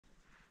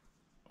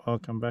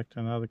welcome back to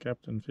another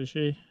Captain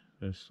Fishy.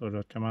 Just thought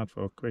I'd come out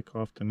for a quick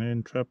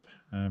afternoon trip.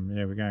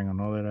 Yeah, we're going on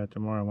holiday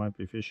tomorrow. Won't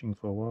be fishing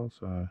for a while,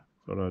 so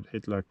thought I'd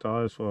hit like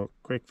tyers for a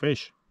quick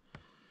fish.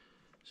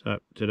 So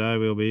today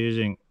we'll be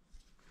using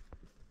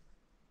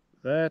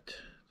that,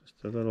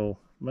 just a little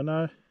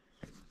minnow,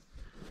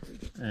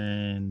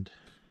 and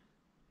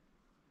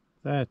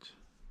that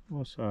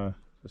also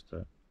just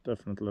a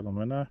different little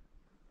minnow.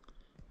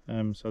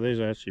 So these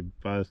are actually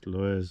both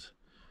lures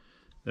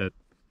that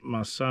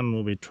my son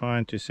will be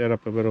trying to set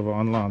up a bit of an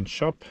online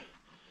shop,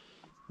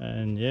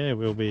 and yeah,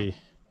 we'll be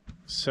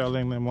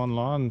selling them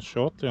online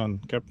shortly on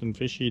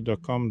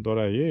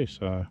captainfishy.com.au,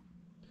 so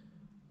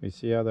we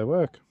see how they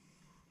work.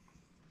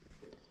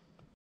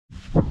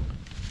 Here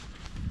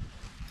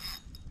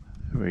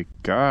we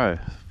go,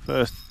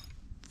 first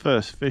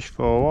fish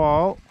for a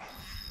while.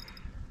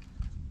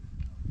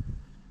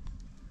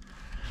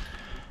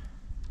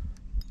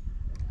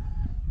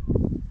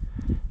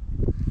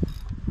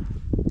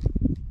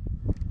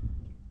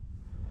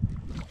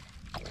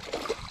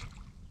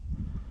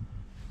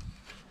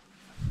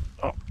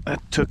 Oh, that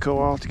took a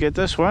while to get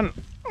this one.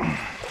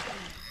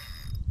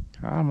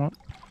 Come on.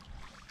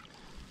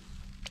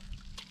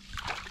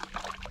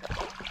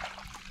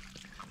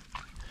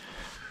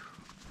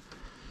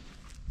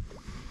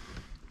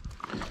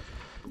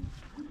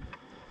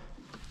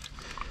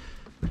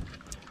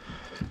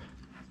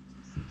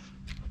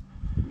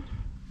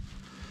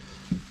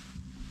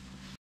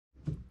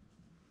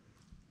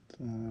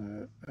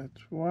 So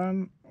that's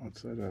one.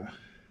 What's that? A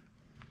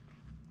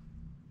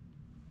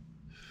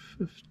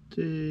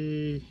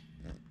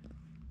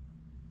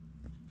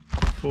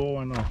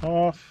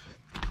 54.5,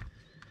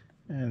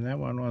 and that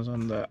one was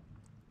on the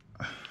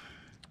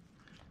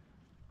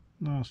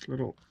nice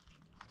little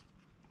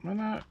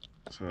minnow.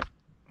 So,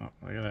 oh,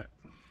 look at that.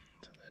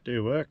 So they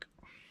do work.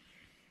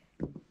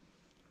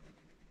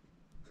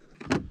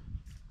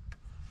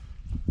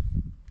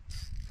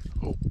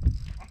 Oh.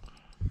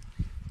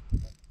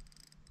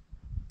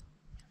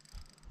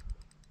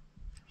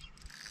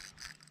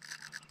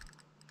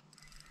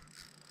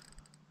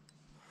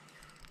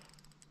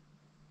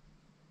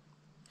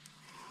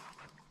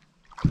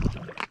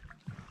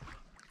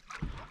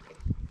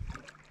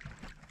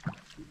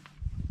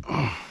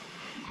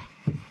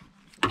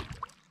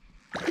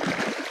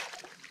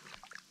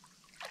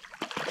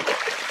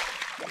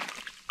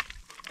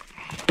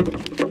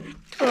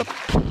 Up.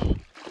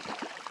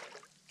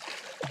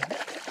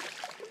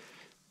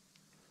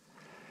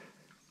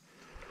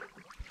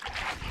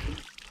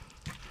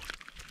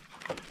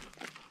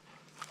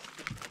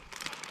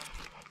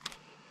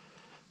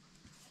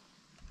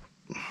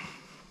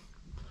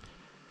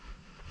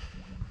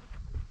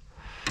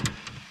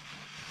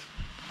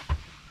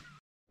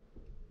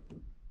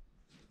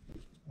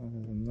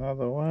 There's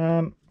another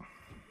one,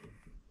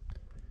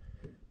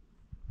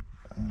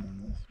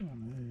 and this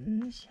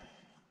one is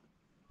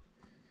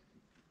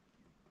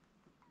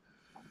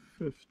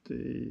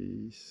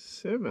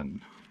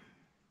 57.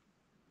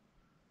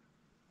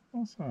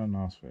 Also a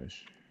nice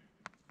fish.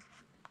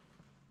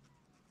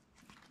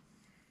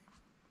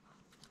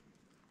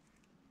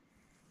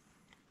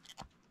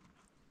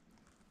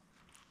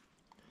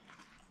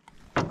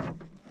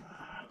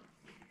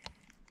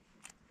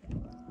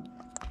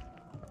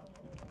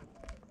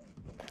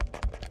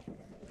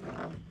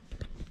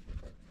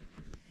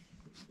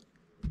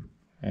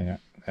 Yeah,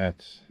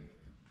 that's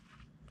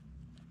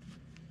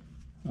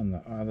on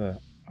the other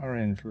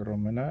orange little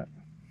minnow.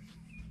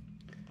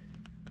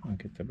 Can't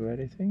get the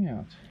bloody thing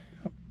out.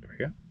 Oh, there we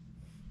go.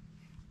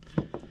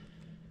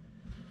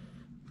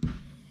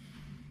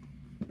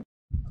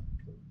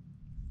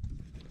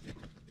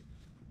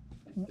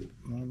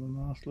 Another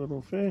nice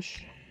little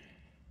fish.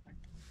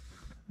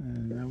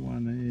 And that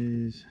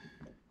one is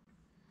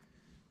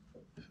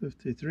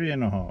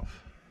 53.5.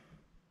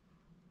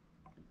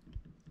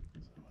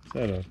 What's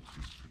that, a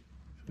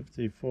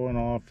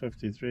 54.5,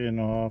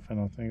 53.5,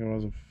 and I think it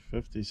was a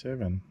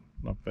 57.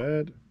 Not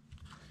bad.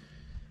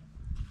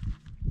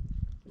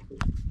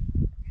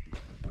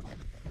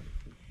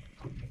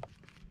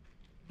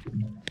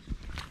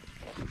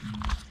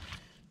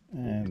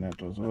 And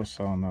that was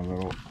also on a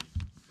little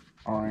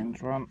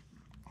orange one,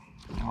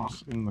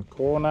 nice in the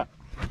corner.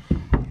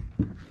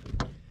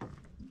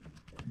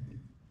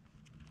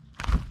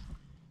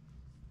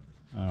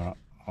 Alright,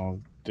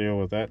 I'll deal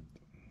with that